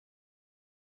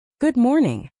Good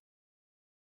morning.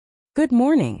 Good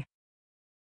morning.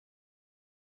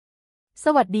 ส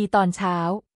วัสดีตอนเช้า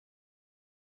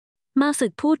มาฝึ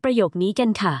กพูดประโยคนี้กัน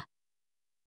ค่ะ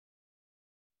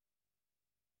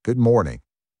Good morning.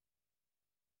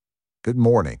 Good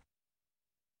morning.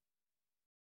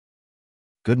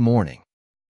 Good morning.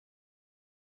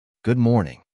 Good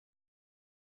morning.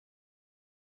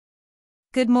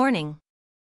 Good morning.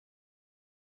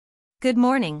 Good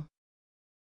morning.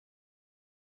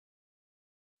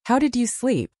 How did you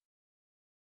sleep?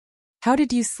 How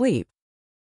did you sleep?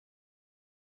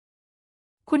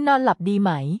 คุณนอนหลับดีไห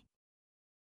ม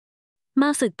มา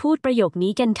ฝึกพูดประโยค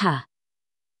นี้กันค่ะ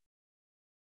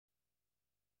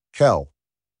Kel.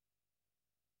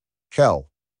 Kel.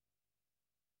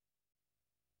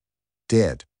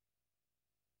 Did.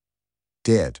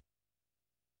 Did.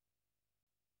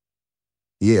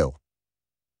 You.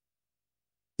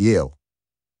 You.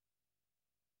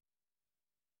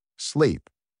 Sleep.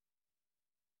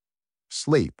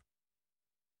 Sleep.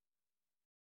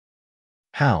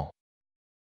 How?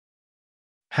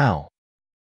 How?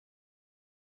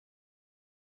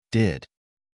 Did.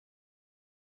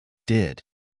 Did.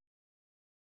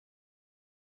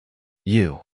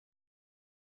 You.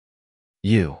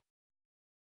 You.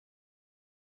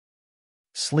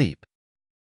 Sleep.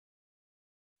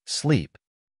 Sleep.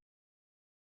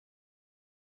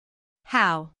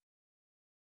 How?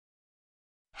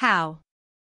 How?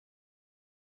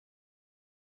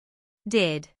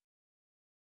 Did.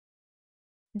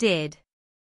 Did.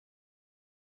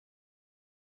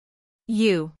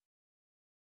 You.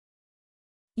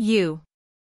 You.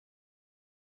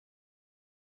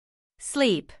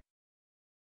 Sleep.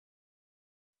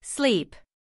 Sleep.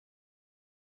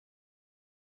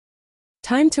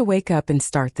 Time to wake up and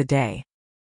start the day.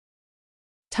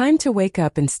 Time to wake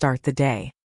up and start the day.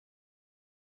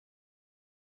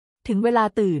 ถึงเวลา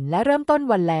ตื่นและเริ่มต้น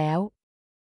วันแล้ว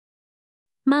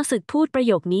มาฝึกพูดประโ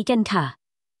ยคนี้กันค่ะ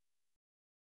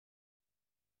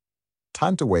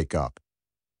Time to wake up.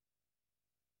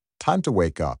 Time to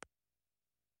wake up.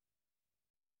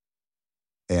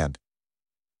 And.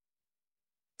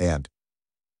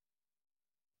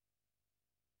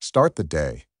 Start the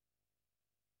day.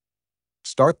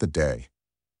 Start the day.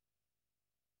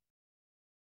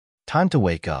 Time to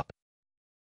wake up.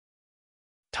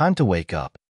 Time to wake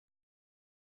up.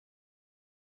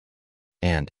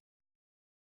 And.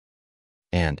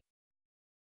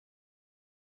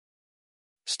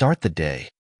 Start the day.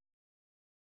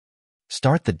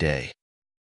 Start the day.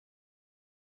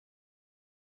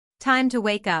 Time to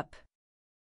wake up.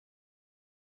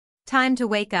 Time to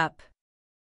wake up.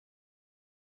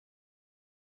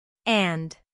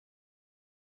 And.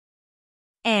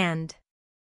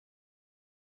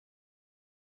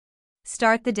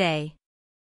 Start the day.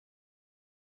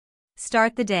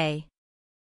 Start the day.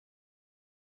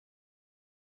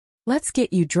 Let's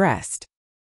get you dressed.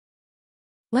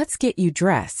 Let's get you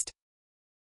dressed.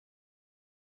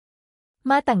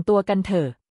 มาแต่งตัวกันเถอะ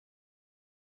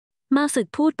มาฝึก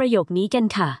พูดประโยคนี้กัน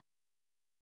ค่ะ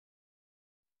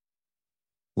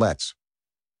Let's.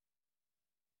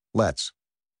 Let's.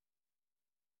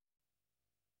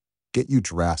 Get you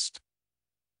dressed.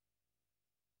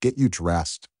 Get you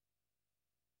dressed.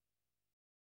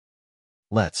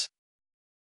 Let's.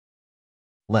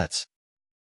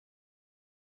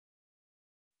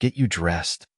 Get you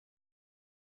dressed.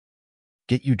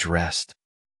 Get you dressed.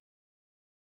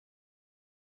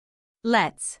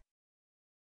 Let's.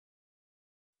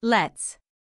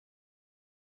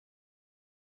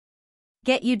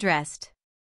 Get you dressed.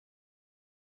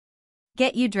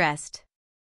 Get you dressed.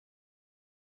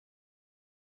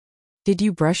 Did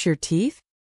you brush your teeth?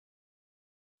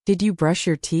 Did you brush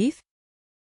your teeth?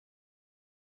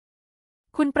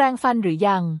 คุณแปรงฟันหรือ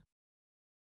ยัง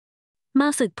มา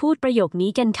ฝึกพูดประโยค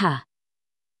นี้กันค่ะ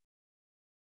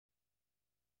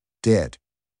Did.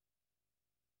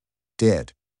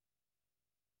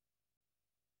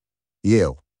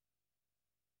 You.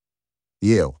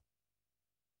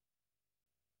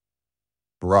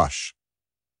 Brush.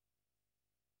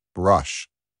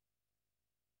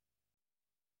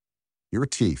 Your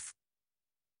teeth.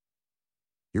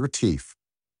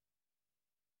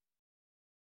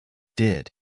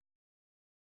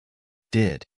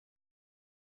 Did.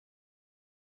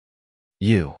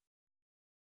 You.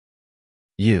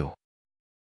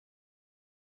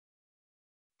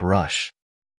 Brush.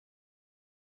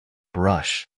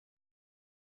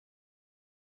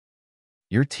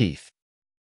 Your teeth.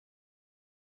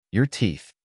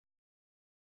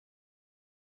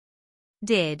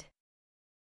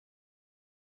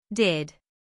 Did.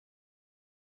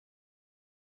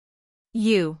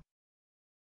 You.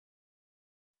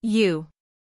 You.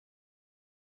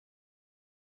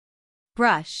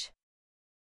 Brush.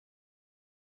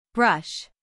 Brush.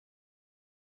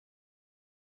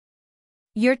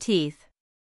 Your teeth.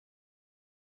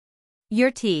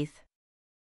 Your teeth.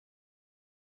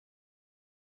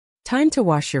 Time to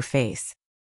wash your face.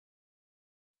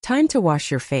 Time to wash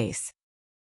your face.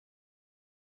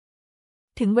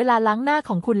 ถึงเวลาล้างหน้าข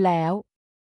องคุณแล้ว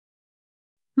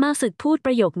มาฝึกพูดป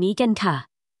ระโยคนี้กันค่ะ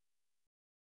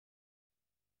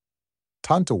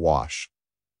Time to wash.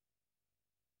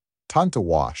 Time to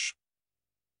wash.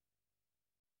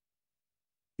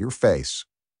 Your face.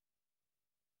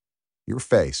 Your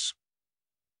face.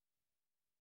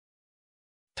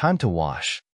 Time to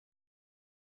wash.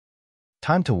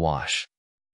 Time to wash.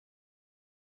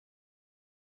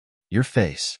 Your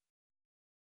face.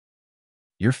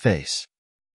 Your face.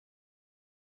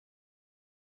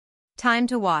 Time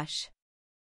to wash.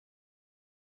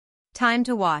 Time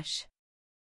to wash.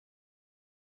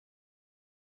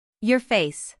 Your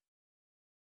face.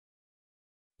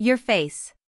 Your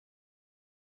face.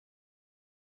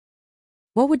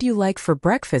 What would you like for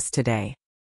breakfast today?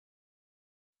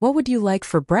 What would you like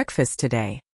for breakfast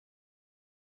today?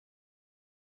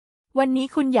 วันนี้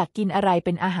คุณอยากกินอะไรเ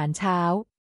ป็นอาหารเช้า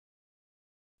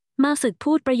มาฝึก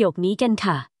พูดประโยคนี้กัน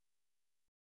ค่ะ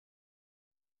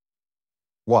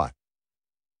What?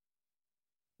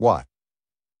 What?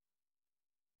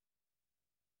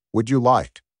 Would you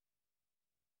like?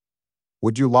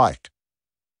 Would you like?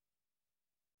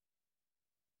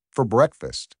 For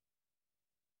breakfast.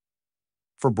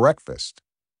 For breakfast.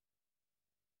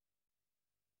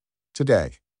 Today.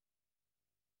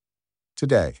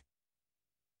 Today.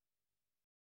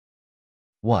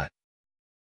 What?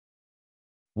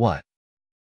 What?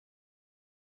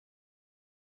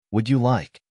 Would you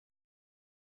like?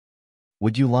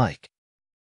 Would you like?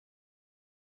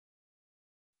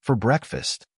 For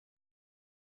breakfast.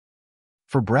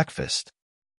 For breakfast.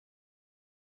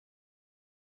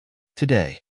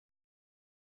 Today.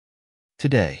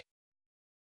 Today.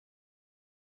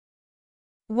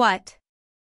 What?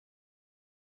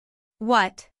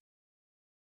 What?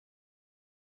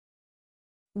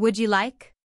 Would you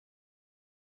like?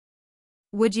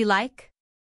 Would you like?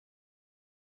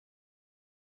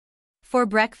 For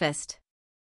breakfast.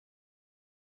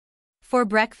 For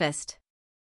breakfast.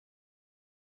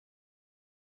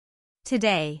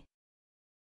 Today.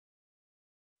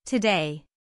 Today.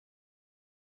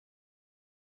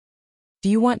 Do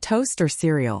you want toast or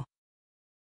cereal?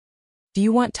 Do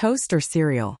you want toast or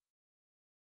cereal?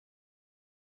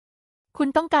 คุณ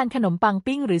ต้องการขนมปัง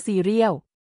ปิ้งหรือซีเรียล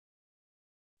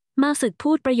มาฝึก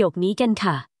พูดประโยคนี้กัน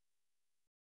ค่ะ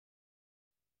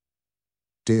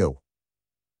Do.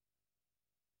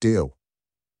 Do.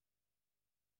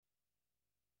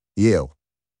 You.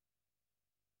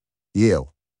 You.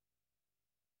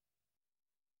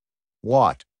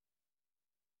 What?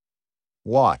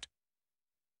 What?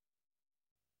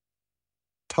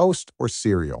 Toast or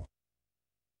cereal?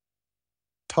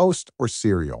 Toast or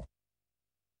cereal?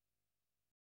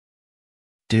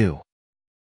 Do.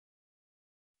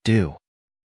 Do.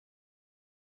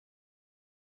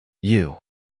 You.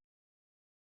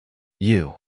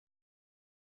 You.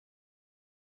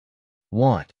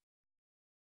 Want.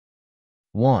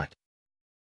 Want.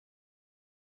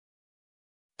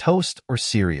 Toast or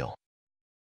cereal.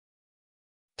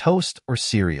 Toast or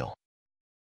cereal.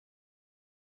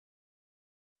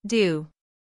 Do.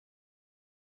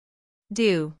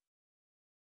 Do.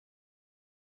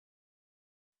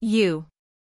 You.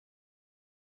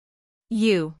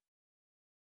 You.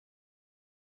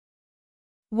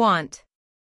 Want.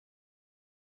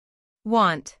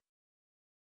 Want.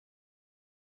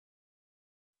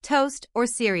 Toast or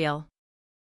cereal.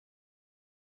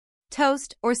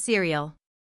 Toast or cereal.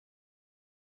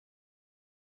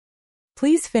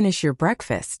 Please finish your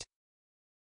breakfast.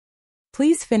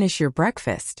 Please finish your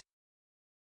breakfast.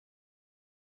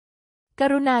 ก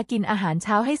รุณากินอาหารเ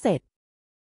ช้าให้เสร็จ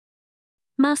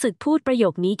มาฝึกพูดประโย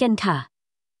คนี้กันค่ะ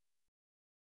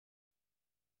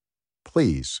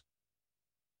Please.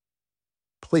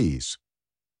 Please.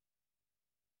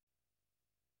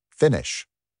 Finish.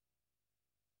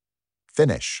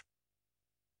 Finish.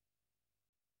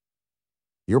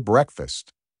 Your breakfast.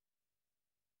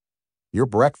 Your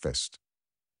breakfast.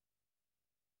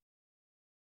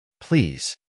 Please.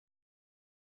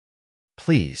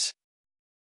 Please.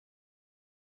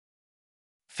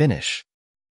 Finish.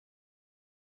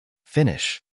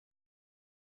 Finish.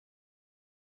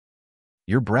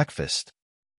 Your breakfast.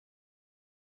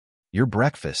 Your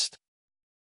breakfast.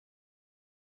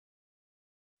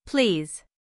 Please.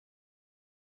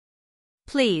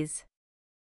 Please.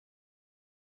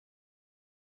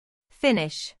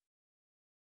 Finish.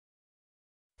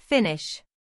 Finish.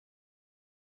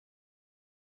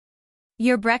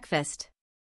 Your breakfast.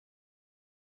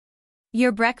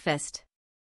 Your breakfast.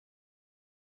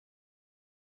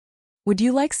 Would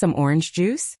you like some orange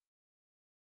juice?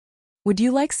 Would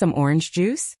you like some orange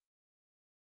juice?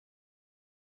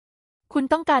 คุณ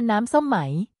ต้องการน้ำส้มไหม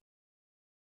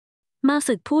มา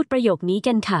ฝึกพูดประโยคนี้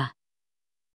กันค่ะ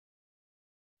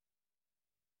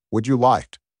Would you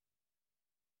like?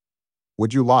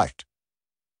 Would you like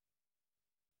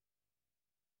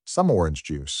some orange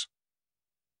juice?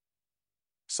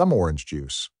 Some orange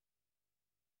juice.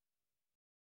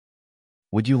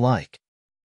 Would you like?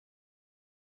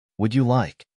 Would you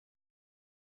like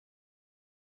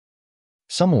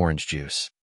some orange juice?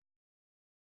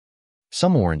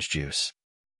 Some orange juice.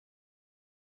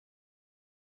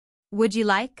 Would you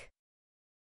like?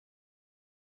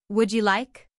 Would you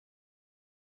like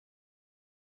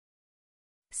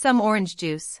some orange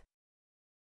juice?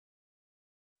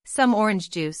 Some orange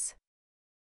juice.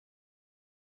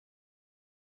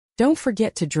 Don't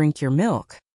forget to drink your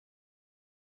milk.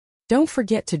 Don't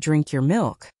forget to drink your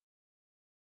milk.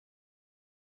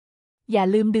 อย่า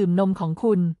ลืมดื่มนมของ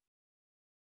คุณ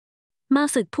มา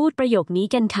ฝึกพูดประโยคนี้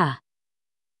กันค่ะ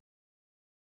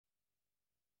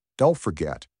Don't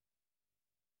forget.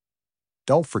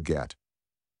 Don't forget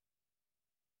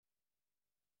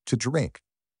to drink.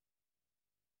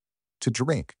 To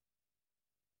drink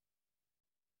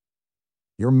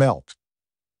your milk.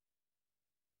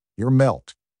 Your milk.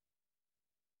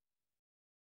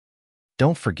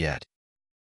 Don't forget.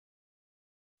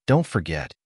 Don't forget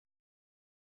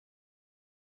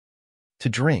to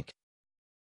drink.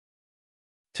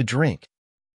 To drink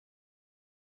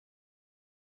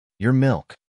your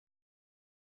milk.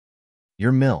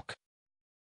 Your milk.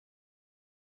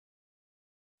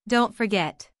 Don't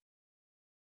forget.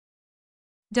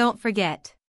 Don't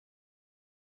forget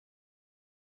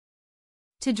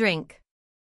to drink.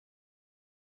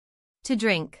 To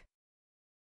drink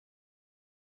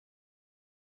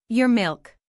your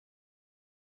milk.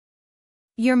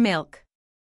 Your milk.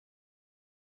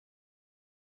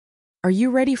 Are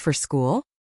you ready for school?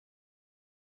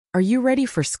 Are you ready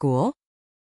for school?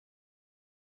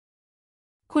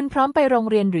 คุณพร้อมไปโรง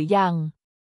เรียนหรือยัง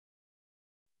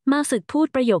มาฝึกพูด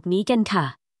ประโยคนี้กันค่ะ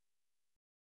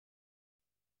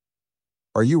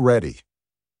Are you ready?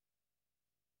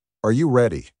 Are you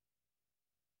ready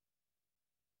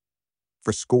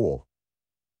for school?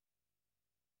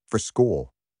 For school.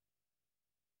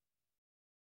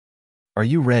 Are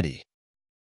you ready?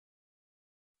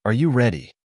 Are you ready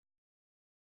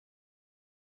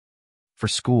for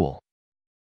school?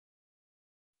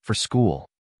 For school.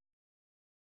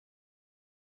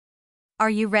 Are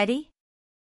you ready?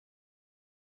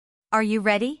 Are you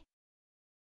ready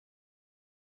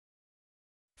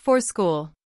for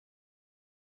school?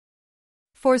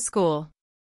 For school.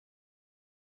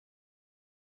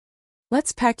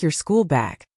 Let's pack your school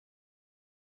bag.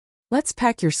 Let's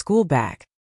pack your school bag.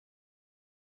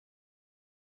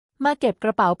 มาเก็บก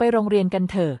ระเป๋าไปโรงเรียนกัน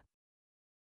เถอะ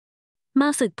มา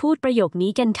ฝึกพูดประโยค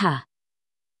นี้กันค่ะ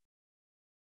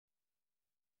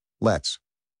Let's.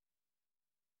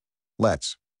 Let's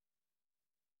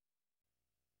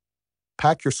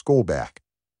pack your school bag.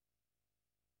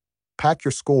 Pack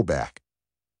your school bag.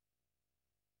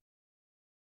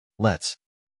 Let's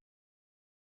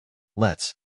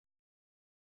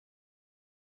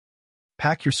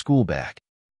pack your school bag.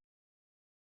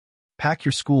 Pack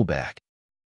your school bag.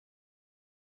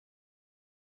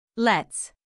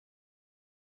 Let's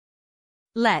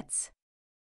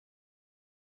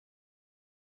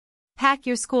pack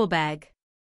your school bag.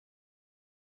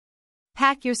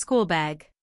 Pack your school bag.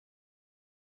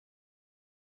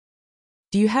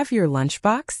 Do you have your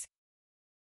lunchbox?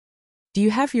 Do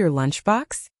you have your lunchbox?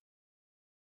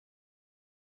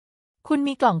 คุณ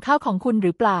มีกล่องข้าวของคุณห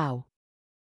รือเปล่า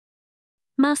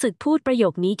มาฝึกพูดประโย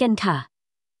คนี้กันค่ะ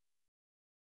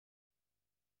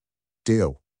Do.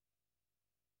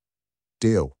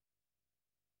 Do.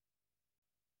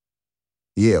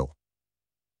 You.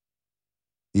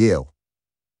 You.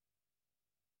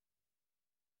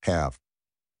 Have.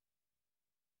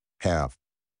 Have.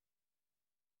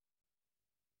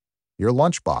 Your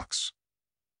lunchbox.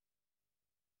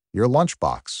 Your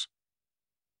lunchbox.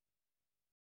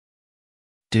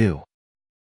 Do.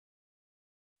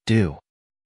 Do.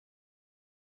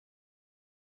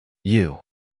 You.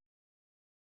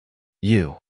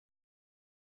 You.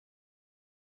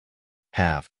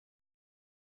 Have.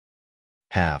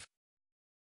 Have.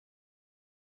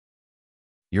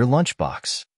 Your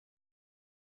lunchbox.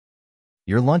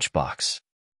 Your lunchbox.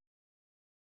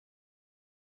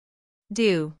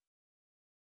 Do.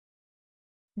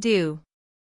 Do.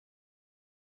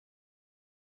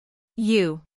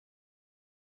 You.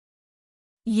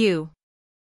 You.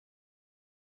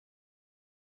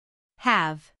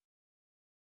 Have.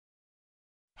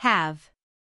 Have.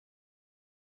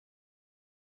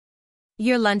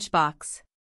 Your lunchbox.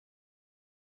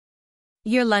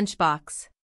 Your lunchbox.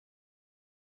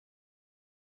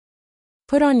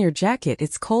 Put on your jacket,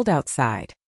 it's cold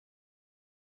outside.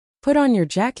 Put on your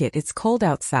jacket, it's cold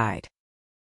outside.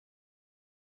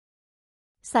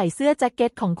 ใส่เสื้อแจ็คเก็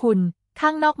ตของคุณข้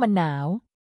างนอกมันหนาว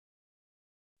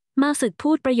มาฝึก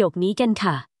พูดประโยคนี้กัน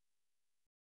ค่ะ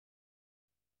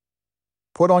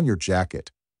Put on your jacket.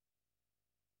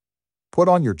 Put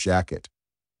on your jacket.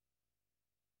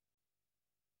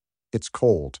 It's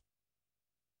cold.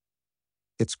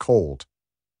 It's cold.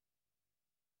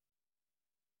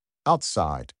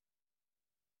 Outside.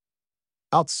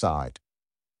 Outside.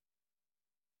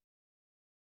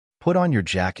 Put on your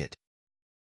jacket.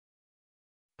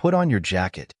 Put on your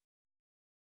jacket.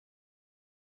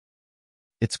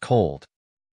 It's cold.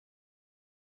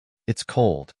 It's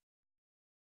cold.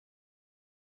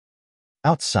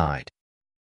 Outside.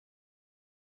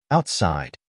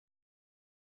 Outside.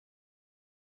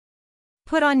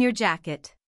 Put on your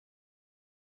jacket.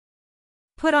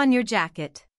 Put on your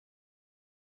jacket.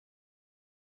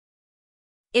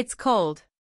 It's cold.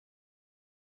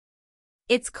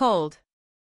 It's cold.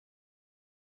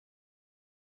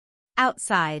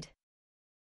 Outside.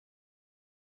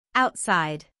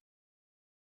 Outside.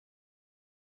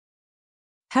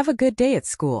 Have a good day at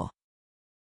school.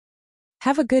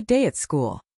 Have a good day at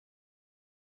school.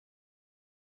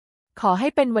 ขอให้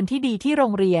เป็นวันที่ดีที่โร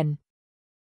งเรียน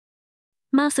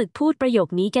มาฝึกพูดประโยค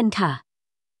นี้กันค่ะ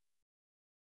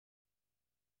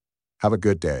Have a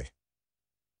good day.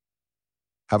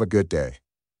 Have a good day.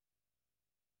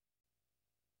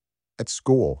 At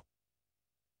school.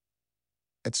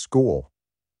 At school.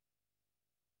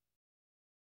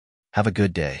 Have a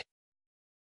good day.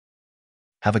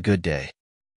 Have a good day.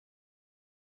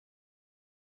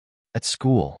 At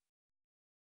school.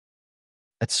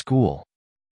 At school.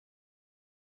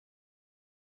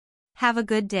 Have a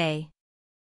good day.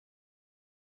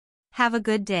 Have a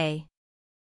good day.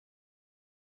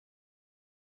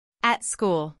 At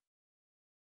school.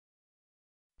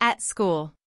 At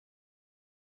school.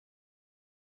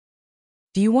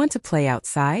 Do you want to play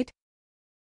outside?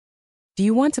 Do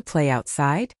you want to play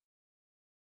outside?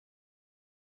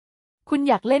 คุณ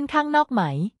อยากเล่นข้างนอกไหม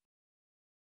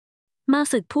มา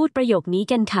ฝึกพูดประโยคนี้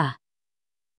กันค่ะ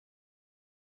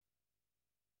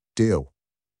Do.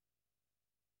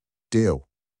 Do.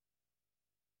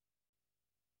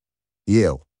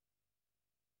 You.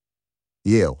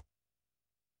 You.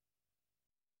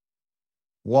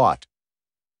 What?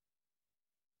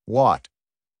 What?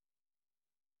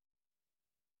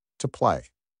 To play.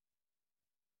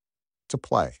 To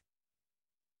play.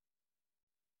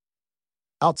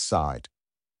 Outside.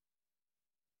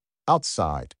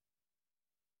 Outside.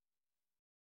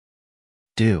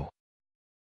 Do.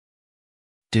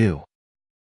 Do.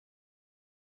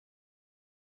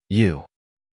 You.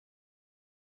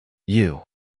 You.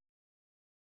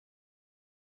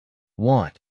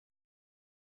 Want.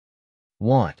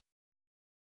 Want.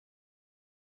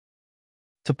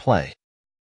 To play.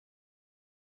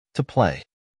 To play.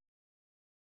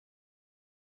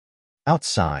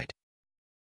 Outside.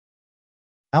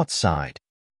 Outside.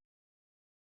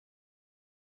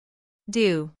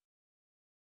 Do.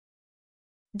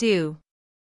 Do.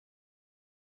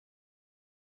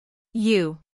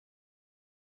 You.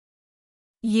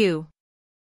 You.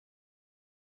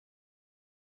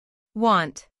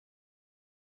 Want.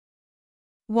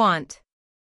 Want.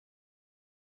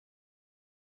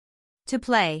 To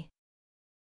play.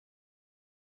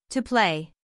 To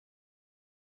play.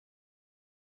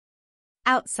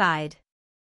 Outside.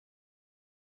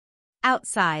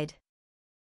 Outside.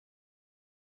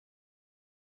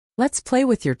 Let's play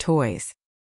with your toys.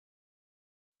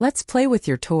 Let's play with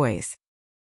your toys.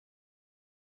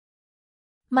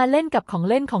 มาเล่นกับของ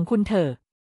เล่นของคุณเถอะ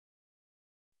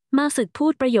มาฝึกพู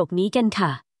ดประโยคนี้กันค่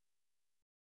ะ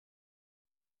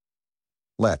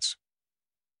Let's.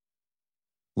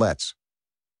 Let's.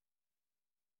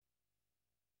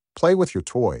 Play with your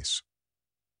toys.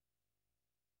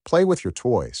 Play with your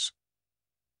toys.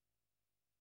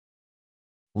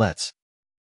 Let's.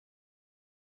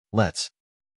 Let's.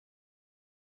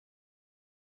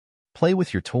 Play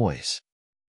with your toys.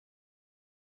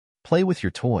 Play with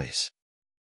your toys.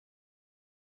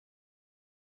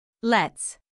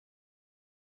 Let's.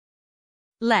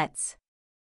 Let's.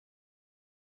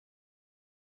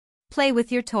 Play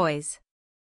with your toys.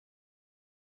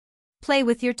 Play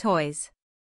with your toys.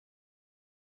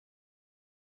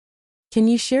 Can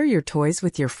you share your toys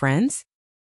with your friends?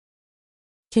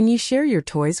 Can you share your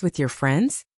toys with your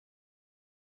friends?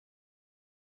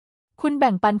 คุณแ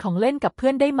บ่งปันของเล่นกับเพื่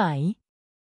อนได้ไหม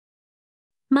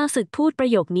มาฝึกพูดประ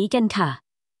โยคนี้กันค่ะ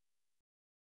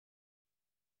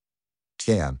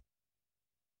Can.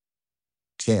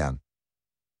 Can.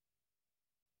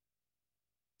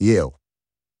 You.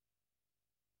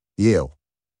 You.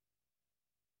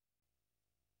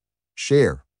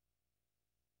 Share.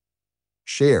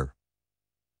 Share.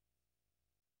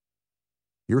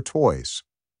 Your toys.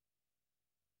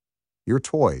 Your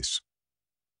toys.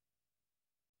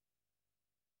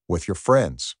 With your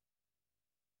friends.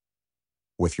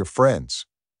 With your friends.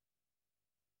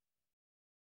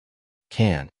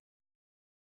 Can.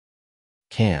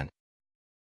 Can.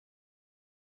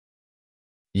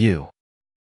 You.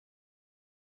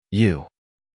 You.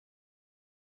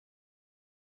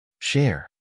 Share.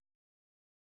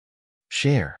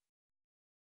 Share.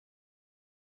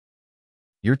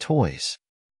 Your toys.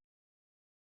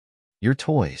 Your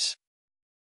toys.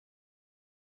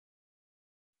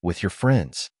 With your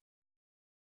friends.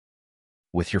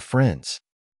 With your friends.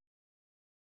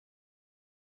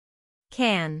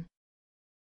 Can.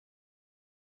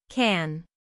 Can.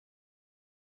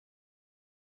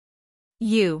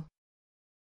 You.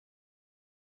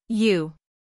 You.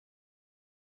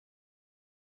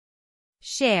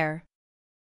 Share.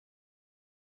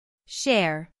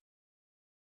 Share.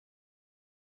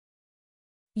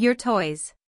 Your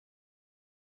toys.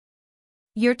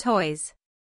 Your toys.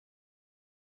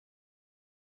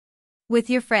 With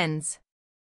your friends.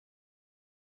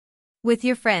 With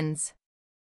your friends.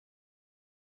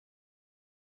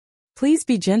 Please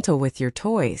be gentle with your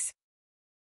toys.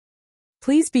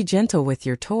 Please be gentle with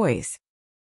your toys.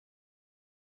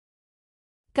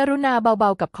 กรุณาเบา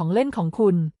ๆกับของเล่นของคุ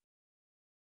ณ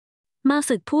มา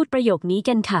ฝึกพูดประโยคนี้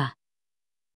กันค่ะ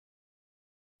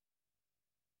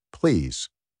Please.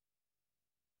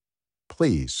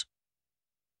 Please.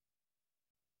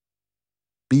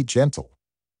 Be gentle.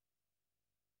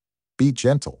 Be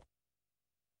gentle.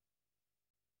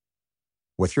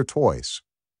 With your toys.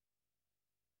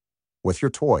 With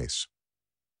your toys.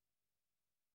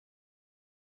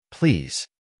 Please.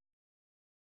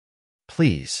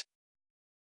 Please.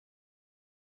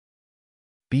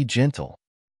 Be gentle.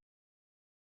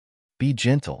 Be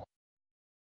gentle.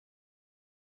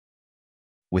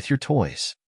 With your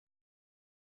toys.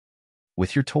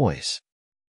 With your toys.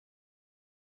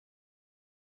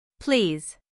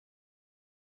 Please.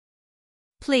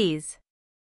 Please.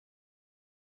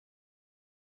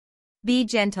 Be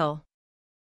gentle.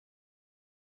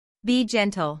 Be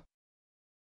gentle.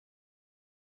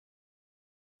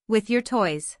 With your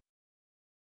toys.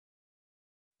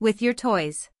 With your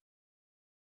toys.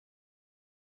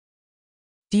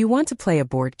 Do you want to play a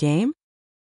board game?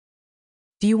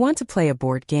 Do you want to play a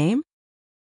board game?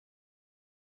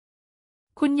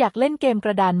 คุณอยากเล่นเกมก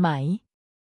ระดานไหม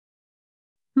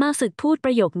มาฝึกพูดป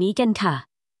ระโยคนี้กันค่ะ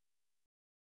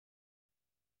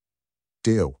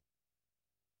Do.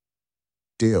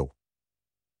 Do.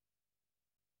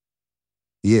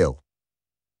 You.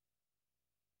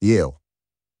 You.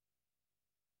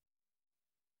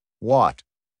 What?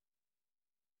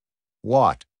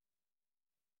 What?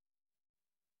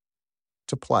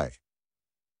 To play.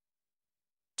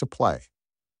 To play.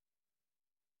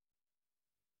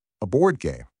 A board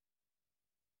game.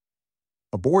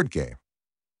 A board game.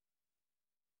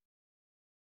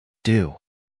 Do.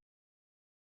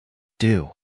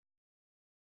 Do.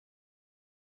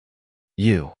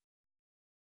 You.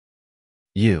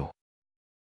 You.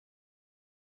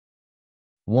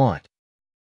 Want.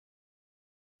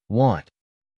 Want.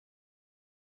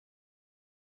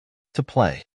 To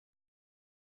play.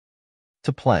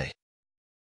 To play.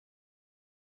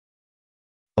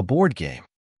 A board game.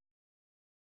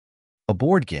 A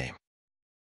board game.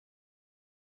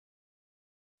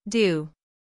 Do.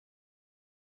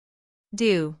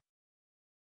 Do.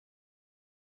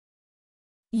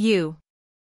 You.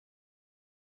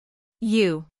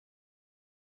 You.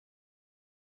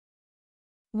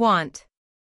 Want.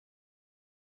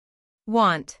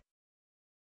 Want.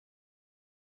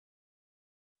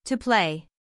 To play.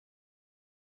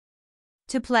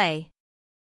 To play.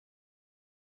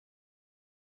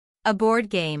 A board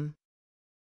game.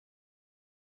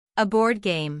 A board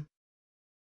game.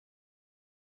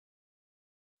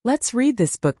 Let's read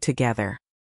this book together.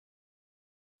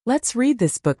 Let's read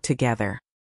this book together.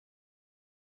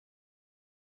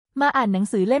 มาอ่านหนัง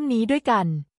สือเล่มนี้ด้วยกัน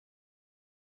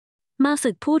มาฝึ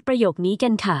กพูดประโยคนี้กั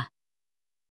นค่ะ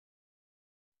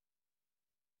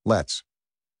Let's.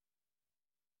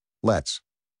 Let's.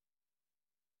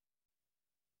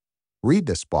 Read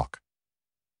this book.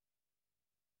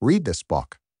 Read this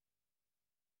book.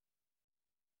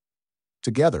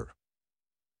 Together.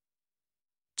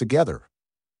 Together.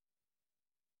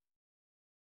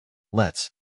 Let's.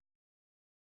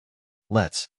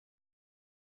 Let's.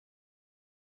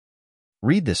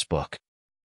 Read this book.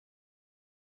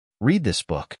 Read this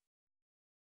book.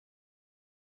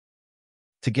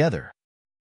 Together.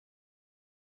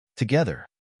 Together.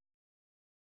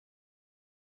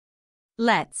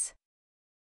 Let's.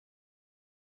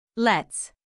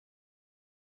 Let's.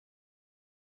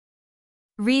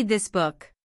 Read this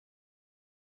book.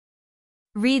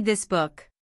 Read this book.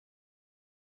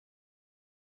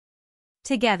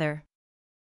 Together.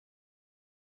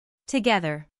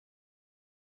 Together.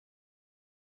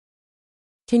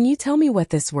 Can you tell me what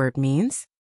this word means?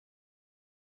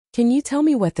 Can you tell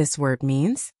me what this word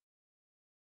means?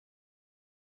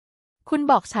 คุณ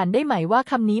บอกฉันได้ไหมว่า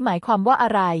คำนี้หมายความว่าอะ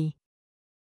ไร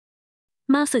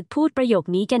มาฝึกพูดประโยค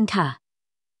นี้กันค่ะ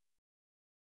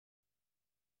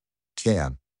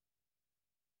Can.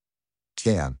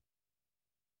 Can.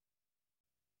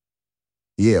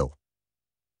 You.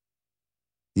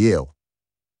 You.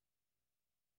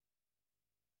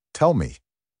 Tell me.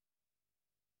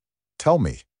 Tell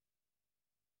me.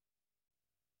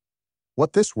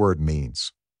 What this word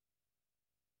means.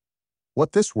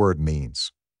 What this word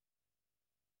means.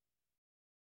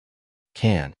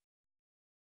 Can.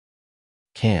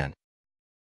 Can.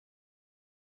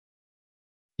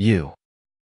 You.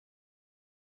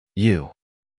 You.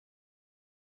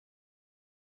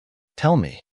 Tell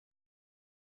me.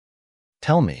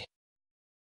 Tell me.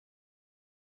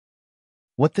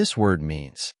 What this word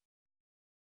means.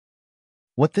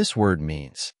 What this word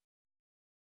means.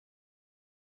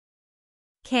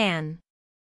 Can.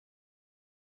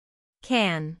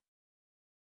 Can.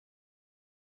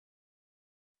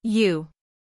 You.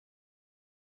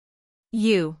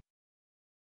 You.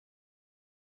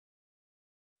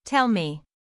 Tell me.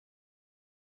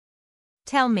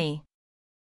 Tell me.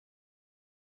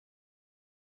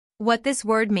 What this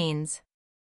word means.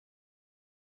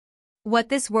 What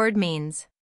this word means.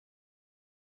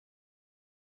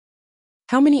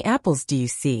 How many apples do you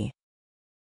see?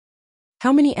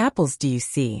 How many apples do you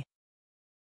see?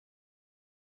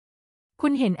 คุ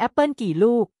ณเห็นแอปเปิลกี่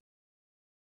ลูก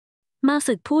มา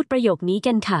ฝึกพูดประโยคนี้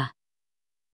กันค่ะ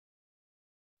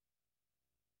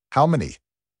How many?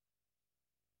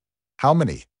 How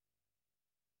many?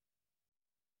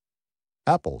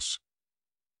 Apples.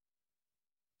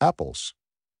 Apples.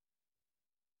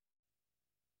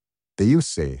 Do you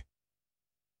see?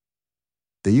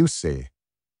 Do you see?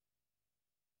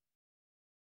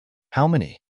 How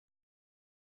many?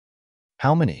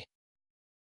 How many?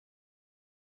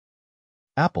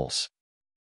 Apples.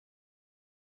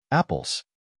 Apples.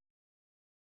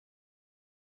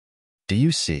 Do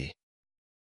you see?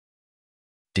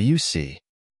 Do you see?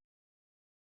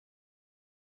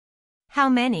 How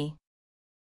many?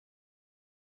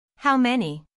 How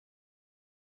many?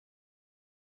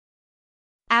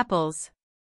 Apples.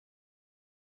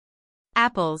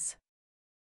 Apples.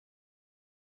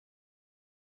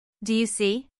 Do you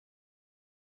see?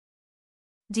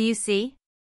 Do you see?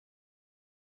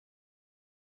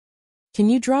 Can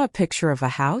you draw a picture of a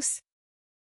house?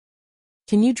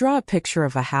 Can you draw a picture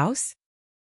of a house?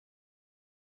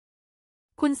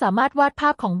 คุณสามารถวาดภา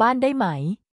พของบ้านได้ไหม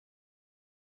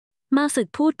มาฝึก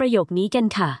พูดประโยคนี้กัน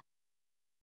ค่ะ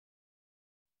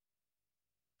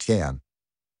Can.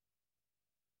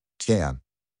 Can.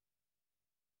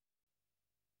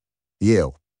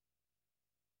 You.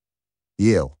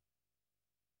 You.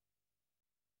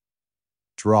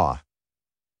 Draw.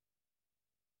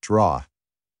 Draw.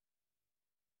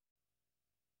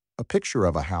 A picture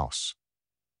of a house.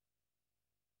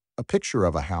 A picture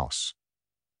of a house.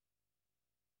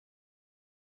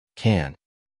 Can.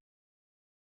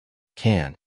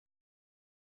 Can.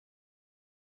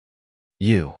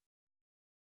 You.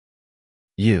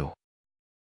 You.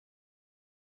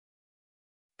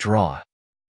 Draw.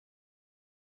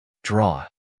 Draw.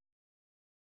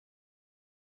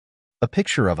 A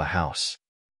picture of a house.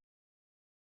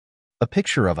 A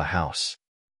picture of a house.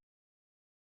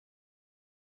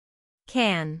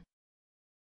 Can.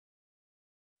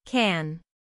 Can.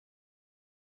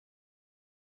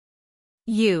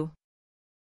 You.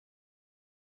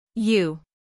 You.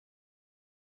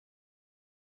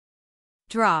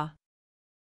 Draw.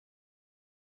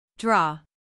 Draw.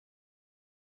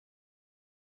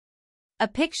 A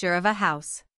picture of a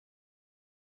house.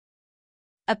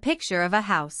 A picture of a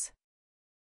house.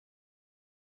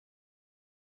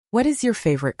 What is your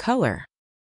favorite color?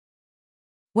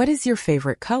 What is your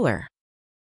favorite color?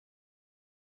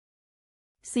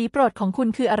 สีโปรดของคุณ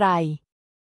คืออะไร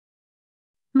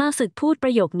มาฝึกพูดปร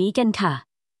ะโยคนี้กันค่ะ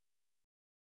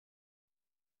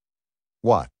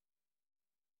What?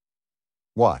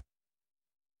 What?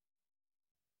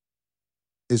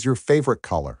 Is your favorite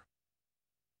color?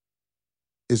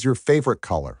 Is your favorite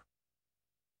color?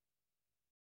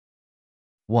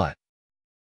 What?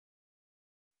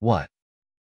 What?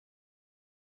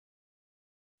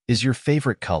 Is your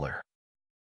favorite color?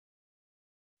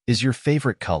 Is your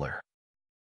favorite color?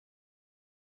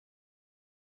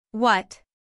 What?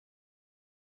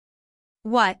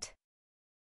 What?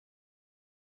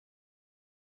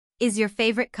 Is your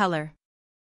favorite color?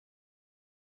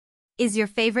 Is your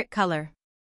favorite color?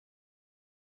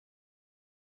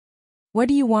 What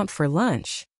do you want for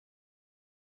lunch?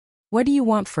 What do you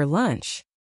want for lunch?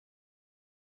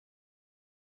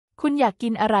 คุณอยากกิ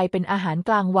นอะไรเป็นอาหารก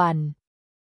ลางวัน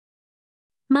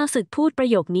มาฝึกพูดประ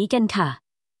โยคนี้กันค่ะ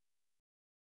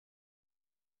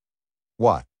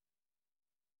What?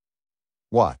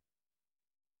 What?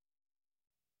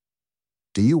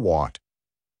 Do you want?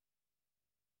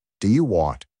 Do you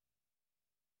want?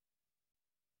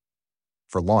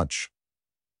 For lunch.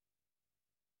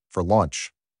 For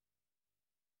lunch.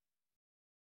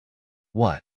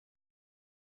 What?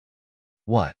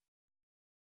 What?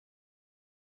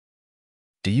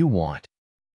 Do you want?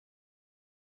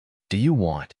 Do you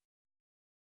want?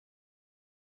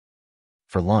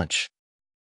 For lunch.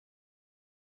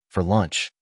 For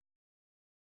lunch.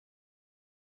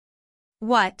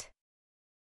 What?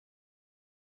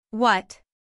 What?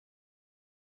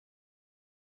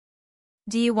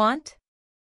 Do you want?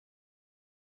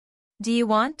 Do you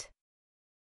want?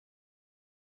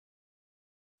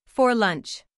 For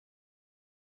lunch.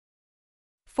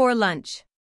 For lunch.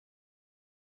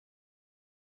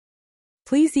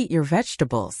 Please eat your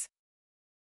vegetables.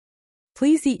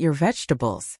 Please eat your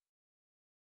vegetables.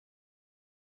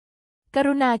 ก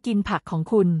รุณากินผักของ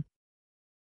คุณ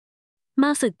ม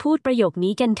าฝึกพูดประโยค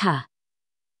นี้กันค่ะ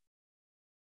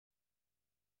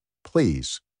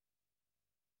Please.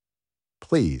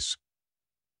 Please.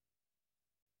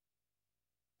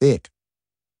 It.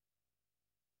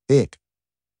 It.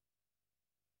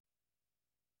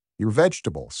 Your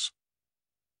vegetables.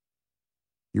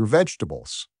 Your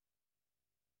vegetables.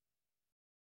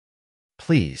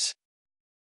 Please.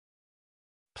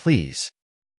 Please.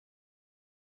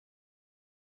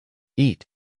 Eat.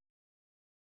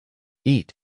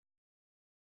 Eat.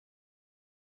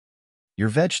 Your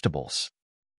vegetables.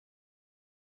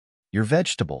 Your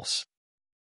vegetables.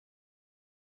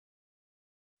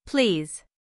 Please.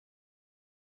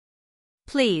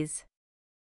 Please.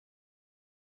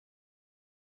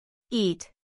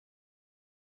 Eat.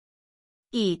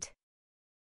 Eat.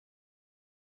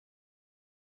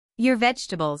 Your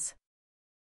vegetables.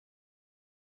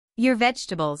 Your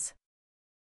vegetables.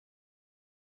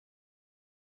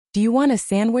 Do you want a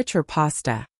sandwich or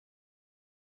pasta?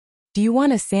 Do you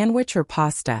want a sandwich or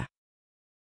pasta?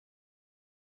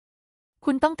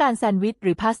 คุณต้องการแซนด์วิชห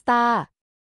รือพาสต้า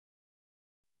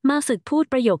มาฝึกพูด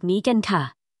ประโยคนี้กันค่ะ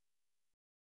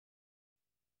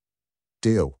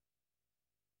Do.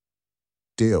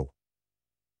 Do.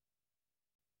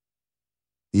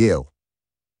 You.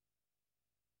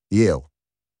 You.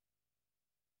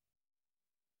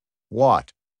 What?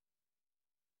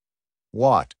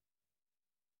 What?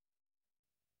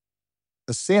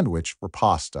 A sandwich or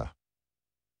pasta.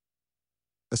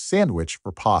 A sandwich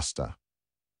or pasta.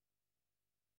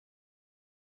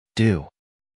 Do.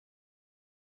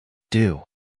 Do.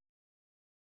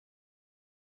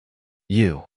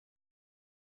 You.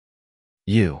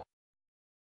 You.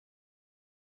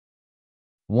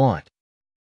 Want.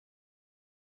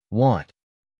 Want.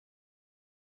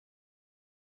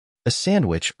 A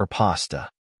sandwich or pasta.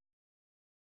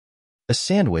 A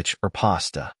sandwich or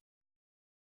pasta.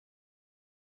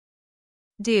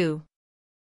 Do.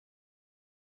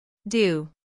 Do.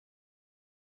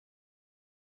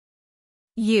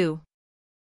 You.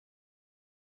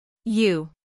 You.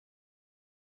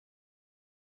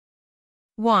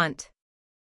 Want.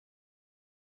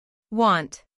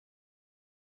 Want.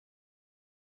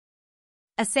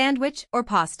 A sandwich or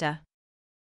pasta.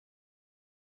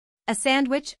 A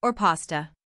sandwich or pasta.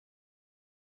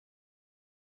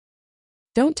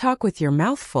 Don't talk with your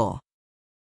mouth full.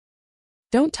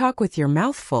 Don't talk with your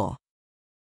mouth full.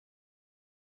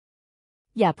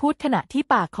 อย่าพูดขณะที่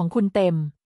ปากของคุณเต็ม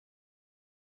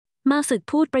มาฝึก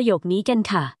พูดประโยคนี้กัน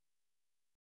ค่ะ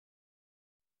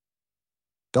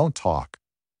Don't talk.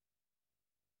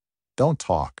 Don't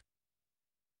talk.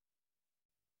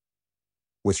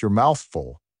 With your mouth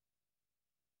full.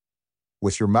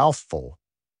 With your mouth full.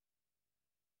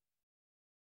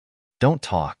 Don't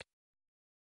talk.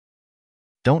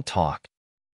 Don't talk.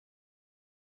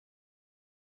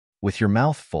 With your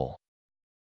mouth full.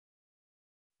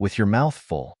 With your mouth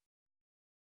full.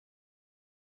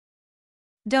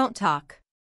 Don't talk.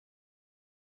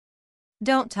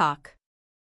 Don't talk.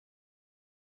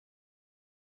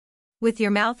 With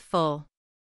your mouth full.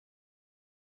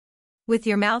 With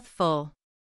your mouth full.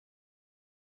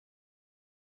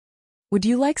 Would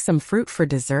you like some fruit for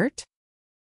dessert?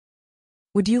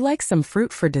 Would you like some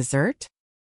fruit for dessert?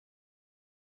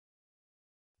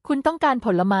 คุณต้องการผ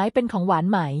ลไม้เป็นของหวาน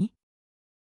ไหม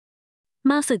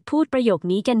มาฝึกพูดประโยค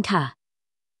นี้กันค่ะ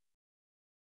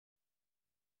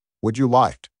Would you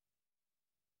like?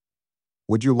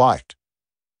 Would you like?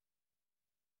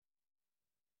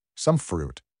 Some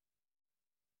fruit.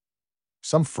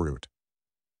 Some fruit.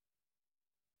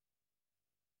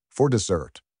 For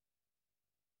dessert.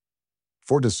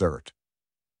 For dessert.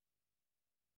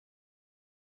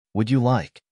 Would you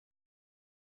like?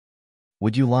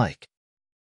 Would you like?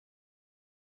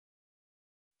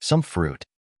 Some fruit.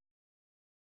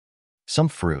 Some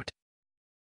fruit.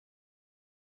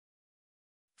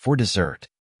 For dessert.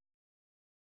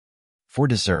 For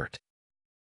dessert.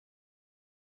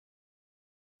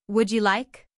 Would you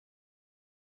like?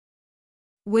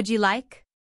 Would you like?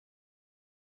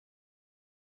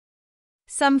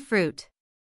 Some fruit.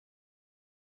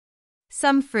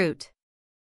 Some fruit.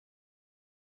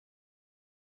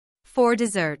 For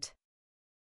dessert.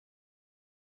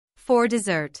 For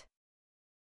dessert.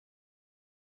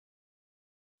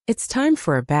 It's time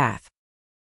for a bath.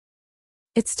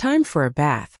 It's time for a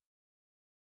bath.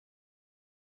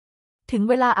 ถึง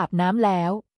เวลาอาบน้ำแล้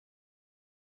ว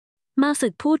มาฝึ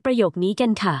กพูดประโยคนี้กั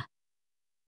นค่ะ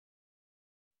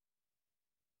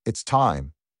It's time.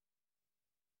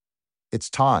 It's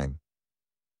time.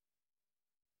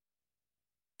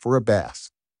 For a bath.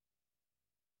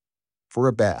 For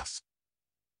a bath.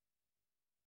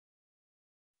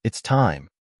 It's time.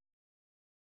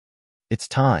 It's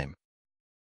time.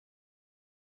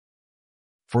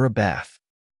 For a bath.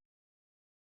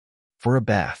 For a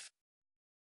bath.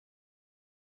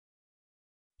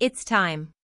 It's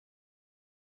time.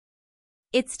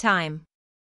 It's time.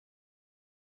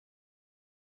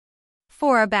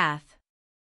 For a bath.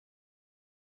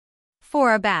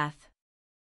 For a bath.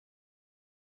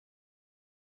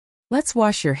 Let's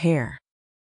wash your hair.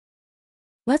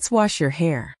 Let's wash your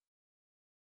hair.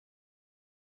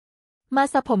 มา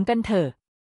สระผมกันเถอะ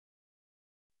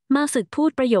มาฝึกพูด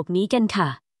ประโยคนี้กันค่ะ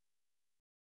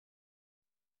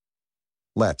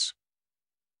Let's.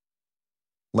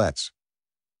 Let's.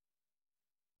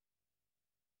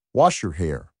 Wash your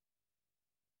hair.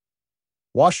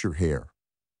 Wash your hair.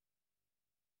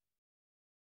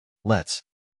 Let's.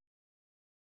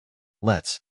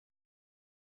 Let's.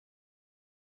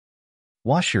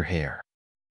 Wash your hair.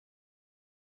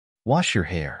 Wash your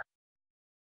hair.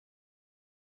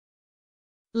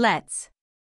 Let's.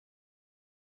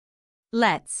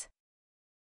 Let's.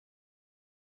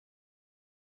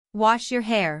 Wash your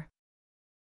hair.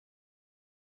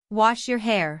 Wash your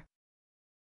hair.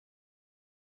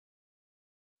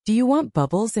 Do you want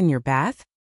bubbles in your bath?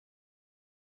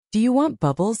 Do you want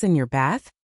bubbles in your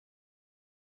bath?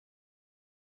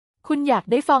 คุณอยาก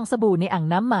ได้ฟองสบู่ในอ่าง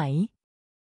น้ำไหม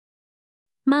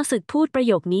มาฝึกพูดประโ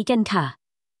ยคนี้กันค่ะ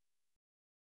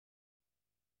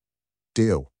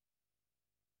Do.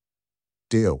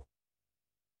 Do.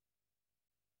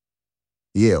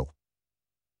 You.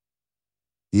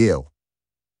 You.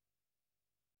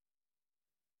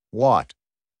 What?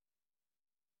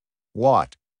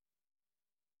 What?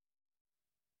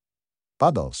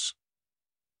 Bubbles.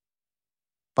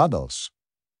 Bubbles.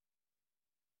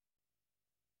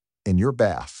 In your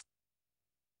bath.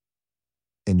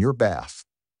 In your bath.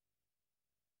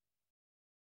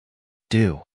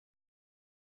 Do.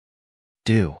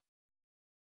 Do.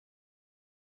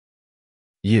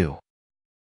 You.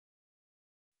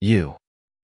 You.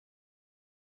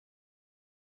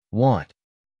 Want.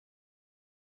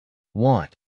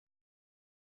 Want.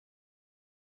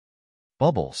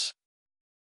 Bubbles.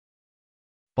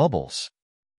 Bubbles.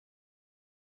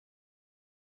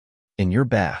 In your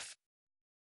bath.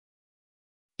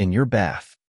 In your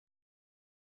bath.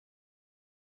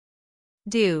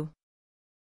 Do.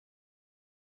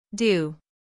 Do.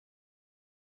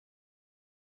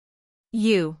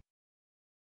 You.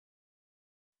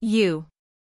 You.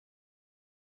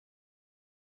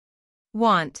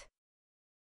 Want.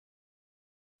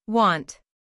 Want.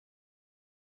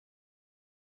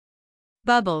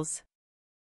 Bubbles.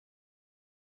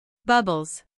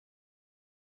 Bubbles.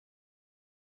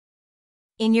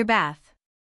 In your bath.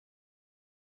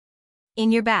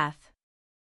 In your bath.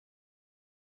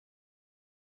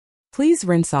 Please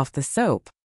rinse off the soap.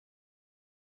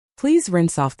 Please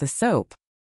rinse off the soap.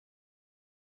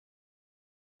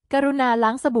 กรุณาล้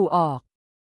างสบู่ออก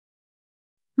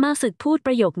มาฝึกพูดป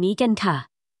ระโยคนี้กันค่ะ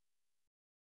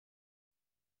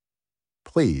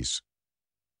Please.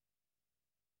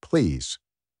 Please.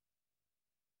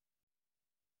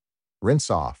 Rinse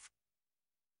off.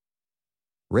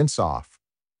 Rinse off.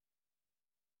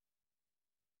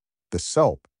 The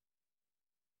soap.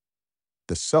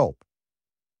 The soap.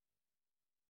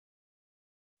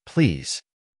 Please.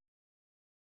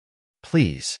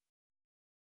 Please.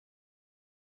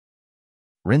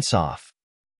 Rinse off.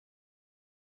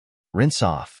 Rinse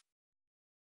off.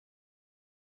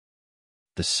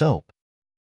 The soap.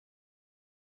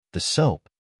 The soap.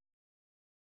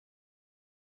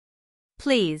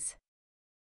 Please.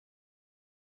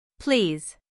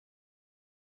 Please.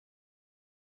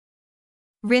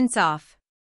 Rinse off.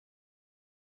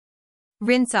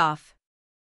 Rinse off.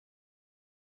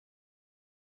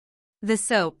 The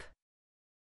soap.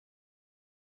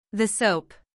 The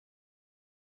soap.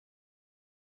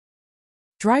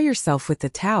 Dry yourself with the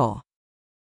towel.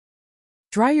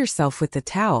 Dry yourself with the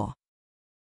towel.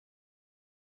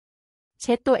 เ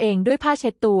ช็ดตัวเองด้วยผ้าเช็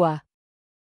ดตัว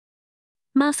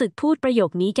มาฝึกพูดประโย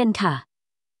คนี้กันค่ะ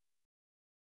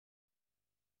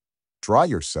Dry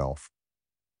yourself.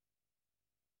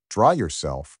 Dry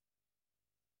yourself.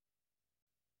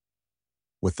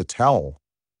 With the towel.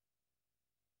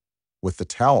 With the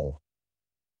towel.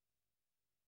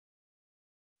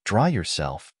 Dry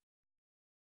yourself.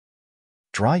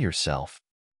 Dry yourself.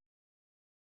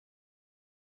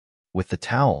 With the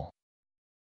towel.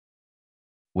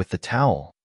 With the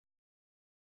towel.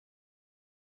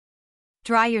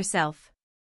 Dry yourself.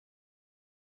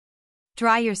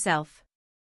 Dry yourself.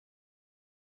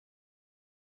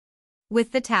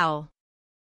 With the towel.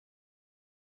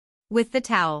 With the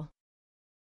towel.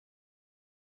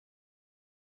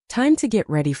 Time to get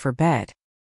ready for bed.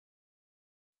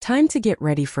 Time to get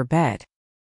ready for bed.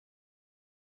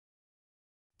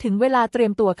 ถึงเวลาเตรีย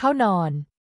มตัวเข้านอน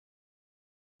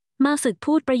มาฝึก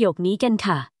พูดประโยคนี้กัน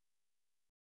ค่ะ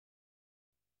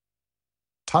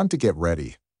Time to get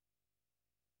ready.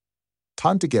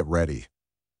 Time to get ready.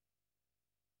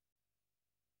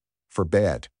 For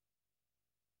bed.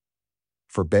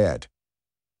 For bed.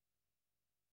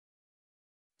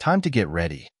 Time to get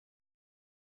ready.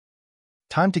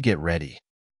 Time to get ready.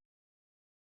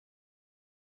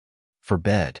 For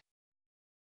bed.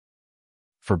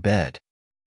 For bed.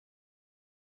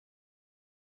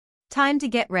 Time to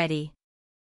get ready.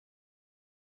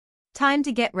 Time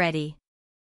to get ready.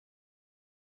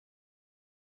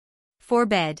 For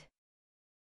bed.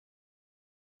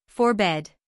 For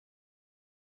bed.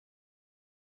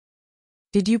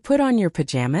 Did you put on your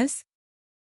pajamas?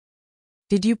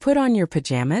 Did you put on your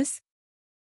pajamas?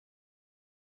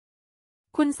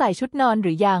 คุณใส่ชุดนอนห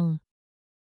รือยัง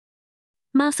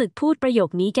มาฝึกพูดประโยค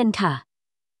นี้กันค่ะ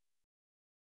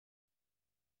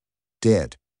Did.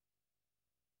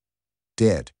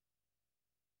 Did.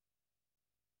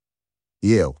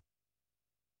 You.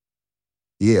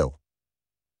 You.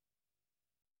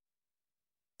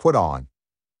 Put on.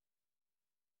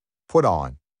 Put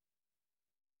on.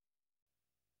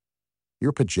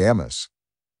 Your pajamas.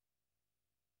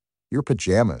 Your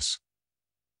pajamas.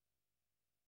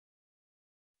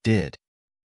 Did.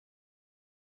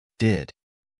 Did.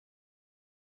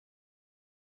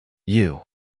 You.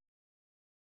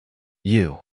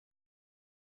 You.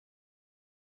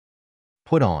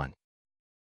 Put on.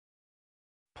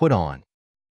 Put on.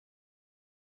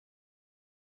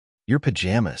 Your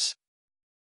pajamas.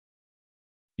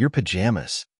 Your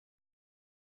pajamas.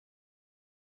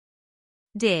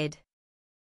 Did.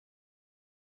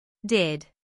 Did.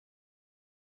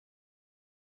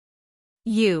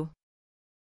 You.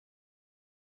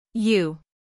 You.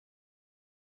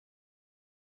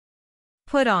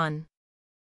 Put on.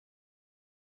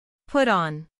 Put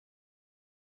on.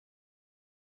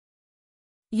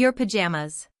 Your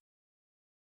pajamas.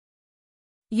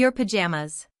 Your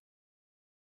pajamas.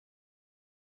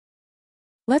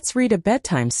 Let's read a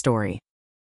bedtime story.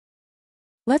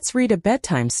 Let's read a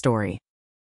bedtime story.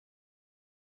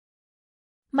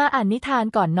 มาอ่านนิทาน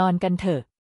ก่อนนอนกันเถอะ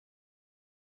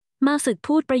มาฝึก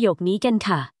พูดประโยคนี้กัน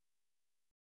ค่ะ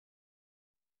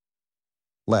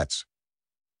Let's.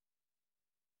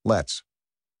 Let's.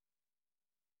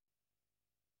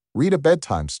 Read a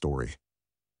bedtime story.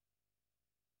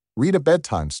 Read a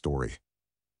bedtime story.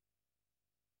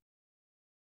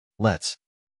 Let's.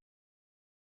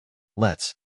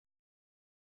 Let's.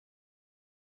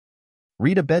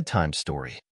 Read a bedtime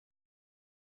story.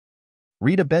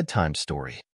 Read a bedtime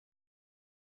story.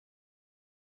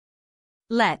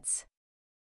 Let's.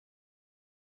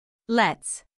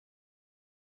 Let's.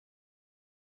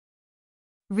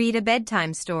 Read a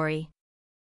bedtime story.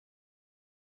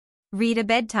 Read a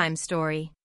bedtime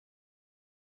story.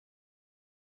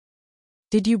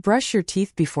 Did you brush your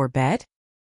teeth before bed?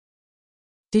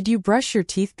 Did you brush your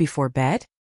teeth before bed?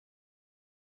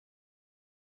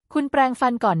 คุณแปรงฟั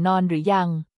นก่อนนอนหรือยัง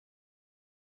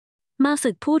มาฝึ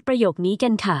กพูดประโยคนี้กั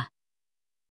นค่ะ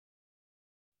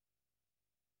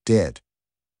Did.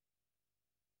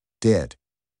 Did.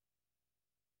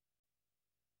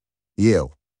 You.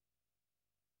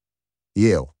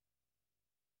 You.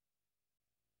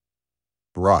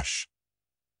 Brush.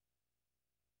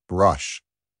 Brush.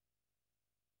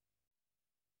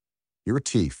 Your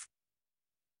teeth.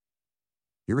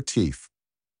 Your teeth.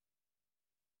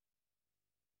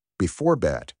 Before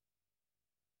bed.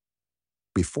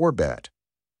 Before bed.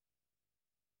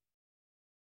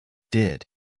 Did.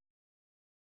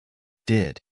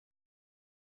 Did.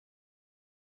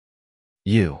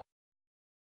 You.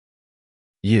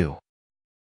 You.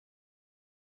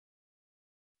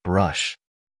 Brush.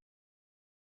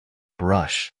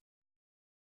 Brush.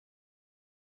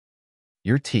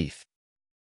 Your teeth.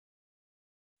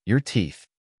 Your teeth.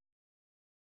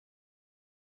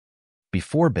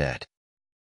 Before bed.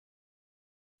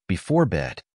 Before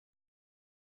bed.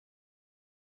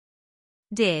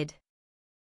 Did.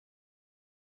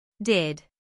 Did.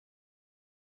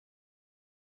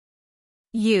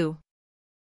 You.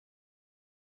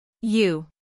 You.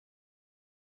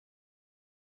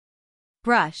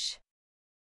 Brush.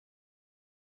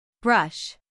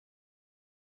 Brush.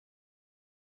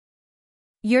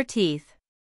 Your teeth.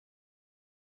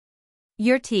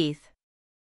 Your teeth.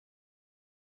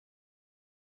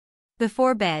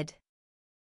 Before bed.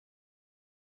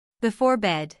 Before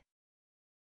bed.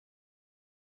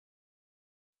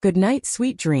 Good night,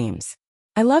 sweet dreams.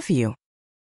 I love you.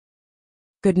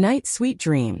 Good night, sweet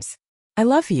dreams. I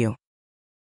love you.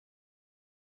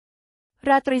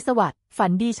 ราตรีสวัสดิ์ฝั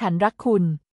นดีฉันรักคุณ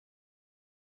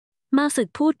มาฝึก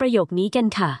พูดประโยคนี้กัน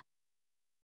ค่ะ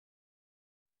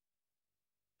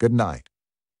Good night.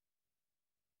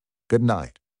 Good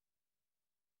night.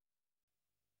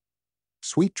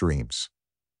 Sweet dreams.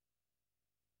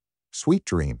 Sweet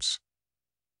dreams.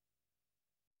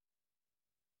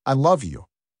 I love you.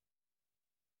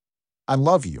 I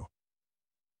love you.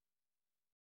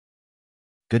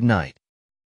 Good night.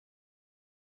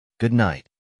 Good night.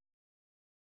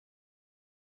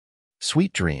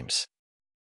 Sweet dreams.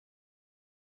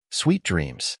 Sweet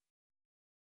dreams.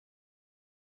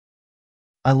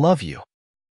 I love you.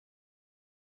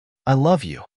 I love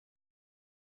you.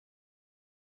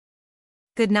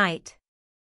 Good night.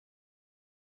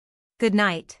 Good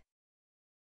night.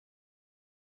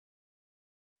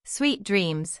 Sweet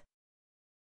dreams.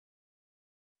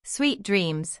 Sweet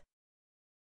dreams.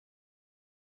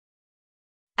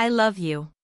 I love you.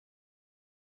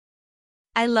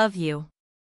 I love you.